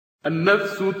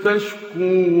النفس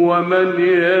تشكو ومن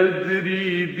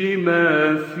يدري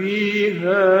بما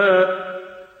فيها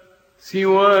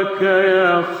سواك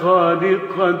يا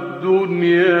خالق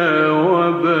الدنيا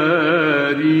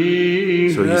وباريها.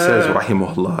 So he says,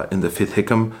 rahimahullah, in the fifth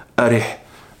hikam, arih.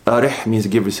 Arih means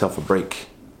give yourself a break.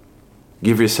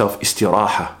 Give yourself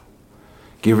istiraha.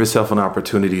 Give yourself an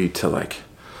opportunity to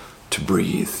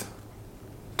breathe.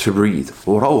 To breathe.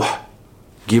 Rawh.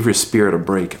 Give your spirit a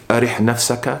break. Arih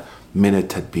nafsaka min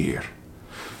at-tadbir.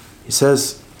 He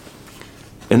says,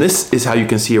 and this is how you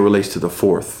can see it relates to the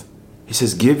fourth. He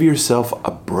says, give yourself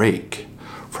a break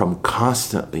from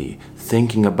constantly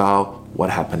thinking about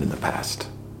what happened in the past.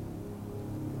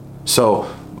 So,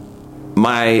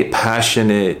 my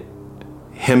passionate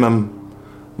himmam,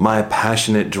 my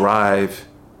passionate drive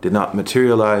did not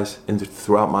materialize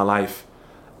throughout my life.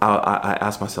 I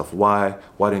asked myself, why?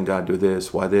 Why didn't God do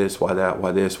this? Why this? Why that?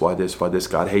 Why this? Why this? Why this?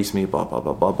 God hates me, blah, blah,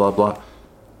 blah, blah, blah, blah.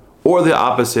 Or the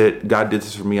opposite, God did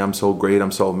this for me, I'm so great,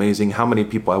 I'm so amazing. How many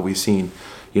people have we seen,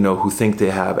 who think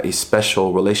they have a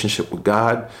special relationship with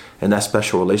God, and that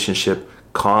special relationship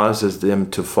causes them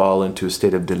to fall into a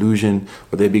state of delusion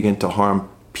where they begin to harm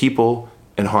people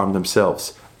and harm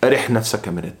themselves. أرح نفسك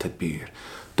من التدبير.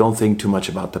 Don't think too much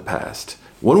about the past.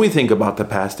 When we think about the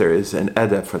past, there is an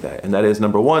adab for that. And that is,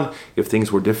 number one, if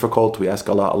things were difficult, we ask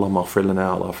Allah, Allahumma ighfir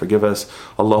lana, Allah forgive us.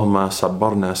 Allahumma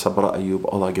sabbarna sabra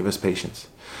ayyub, Allah give us patience.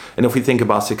 And if we think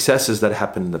about successes that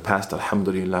happened in the past,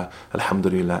 alhamdulillah,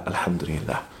 alhamdulillah,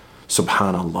 alhamdulillah,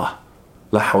 subhanallah,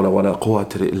 la hawla wa la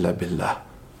quwwata illa billah.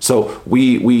 So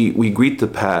we greet the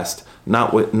past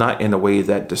not in a way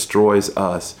that destroys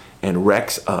us and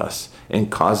wrecks us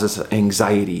and causes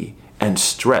anxiety and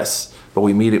stress, but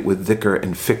we meet it with dhikr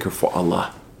and fikr for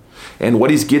Allah. And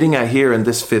what he's getting at here in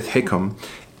this fifth hikam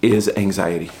is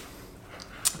anxiety.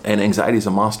 And anxiety is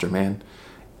a monster, man.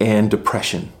 And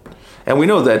depression. And we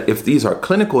know that if these are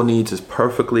clinical needs, it's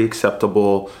perfectly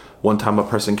acceptable. One time a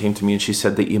person came to me and she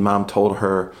said the imam told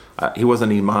her, he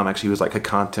wasn't an imam, actually, he was like a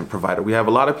content provider. We have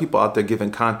a lot of people out there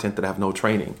giving content that have no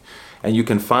training. And you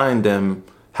can find them,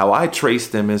 how I trace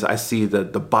them is I see the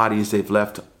bodies they've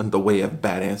left in the way of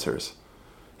bad answers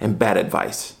and bad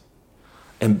advice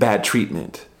and bad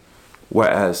treatment.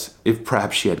 Whereas if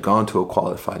perhaps she had gone to a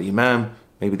qualified imam,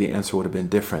 maybe the answer would have been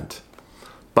different.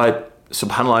 But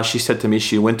subhanAllah, she said to me,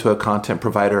 she went to a content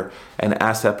provider and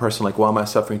asked that person, why am I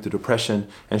suffering through depression?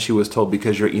 And she was told,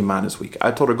 because your iman is weak.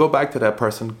 I told her, go back to that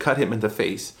person, cut him in the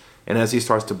face. And as he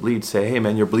starts to bleed, say, hey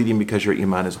man, you're bleeding because your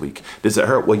iman is weak. Does it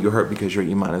hurt? Well, you hurt because your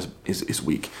iman is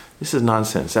weak. This is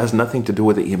nonsense. It has nothing to do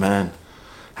with the iman.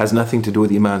 Has nothing to do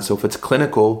with iman. So if it's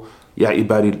clinical, ya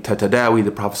ibadi tatadawi,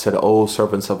 the Prophet said, oh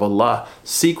servants of Allah,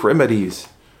 seek remedies.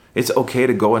 It's okay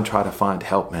to go and try to find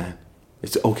help, man.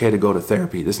 It's okay to go to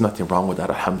therapy. There's nothing wrong with that,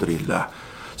 alhamdulillah.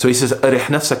 So he says, أرح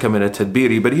نفسك من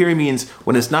التدبير. But here he means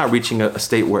when it's not reaching a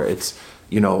state where it's,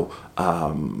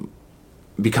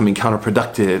 becoming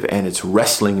counterproductive and it's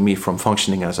wrestling me from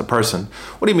functioning as a person.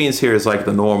 What he means here is like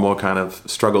the normal kind of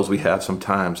struggles we have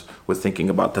sometimes with thinking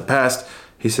about the past.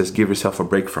 He says, give yourself a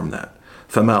break from that.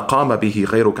 فَمَا قَامَ بِهِ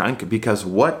غَيْرُكَ عَنْكَ. Because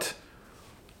what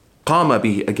قَامَ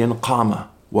بِهِ, again, قَامَ,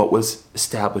 what was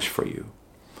established for you,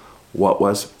 what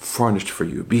was furnished for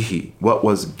you, bihi, what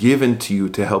was given to you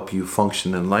to help you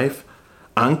function in life,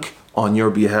 ank, on your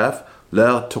behalf,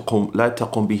 لا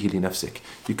تقم به لنفسك.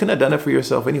 You couldn't have done it for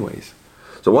yourself anyways.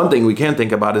 So one thing we can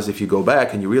think about is if you go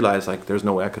back and you realize there's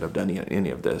no way I could have done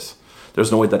any of this.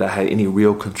 There's no way that I had any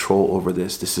real control over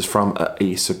this. This is from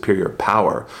a superior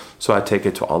power. So I take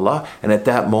it to Allah. And at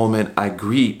that moment, I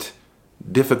greet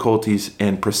difficulties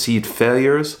and perceived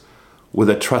failures with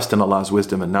a trust in Allah's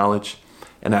wisdom and knowledge.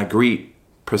 And I greet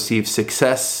perceived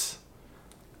success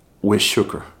with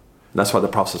shukr. And that's why the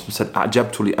Prophet said,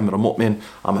 "Ajabtu li amr mu'min."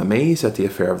 I'm amazed at the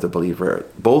affair of the believer.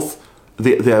 Both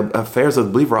the affairs of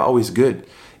the believer are always good.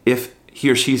 If he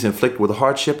or she's inflicted with a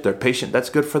hardship, they're patient,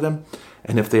 that's good for them.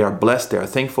 And if they are blessed, they are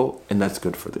thankful, and that's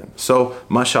good for them. So,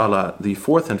 mashallah, the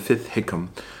fourth and fifth hikam,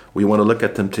 we want to look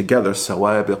at them together.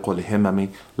 سَوَابِقُ الْهِمَمِ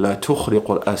لَا تُخْرِقُ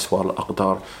الْأَسْوَارَ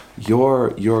الْأَقْدَارِ.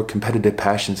 Your competitive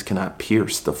passions cannot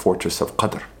pierce the fortress of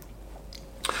qadr.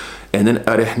 And then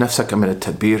أَرِحْ نَفْسَكَ مِنَ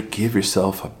التَّدْبِيرِ. Give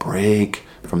yourself a break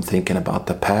from thinking about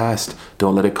the past.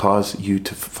 Don't let it cause you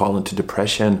to fall into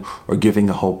depression or giving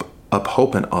up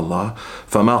hope in Allah.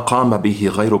 فَمَا قَامَ بِهِ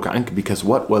غَيْرُكَ عَنْكَ. Because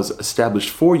what was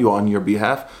established for you on your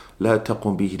behalf, لَا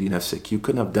تَقُمْ بِهِ لِنَفْسِكَ. You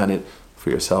couldn't have done it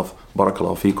for yourself.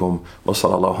 Barakallahu feekum. Wa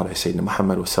sallallahu alayhi Sayyidina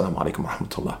Muhammad. Wa salamu alaykum wa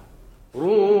rahmatullah.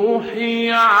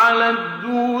 روحي على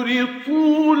الدور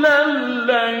طول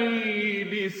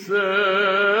الليل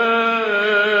سار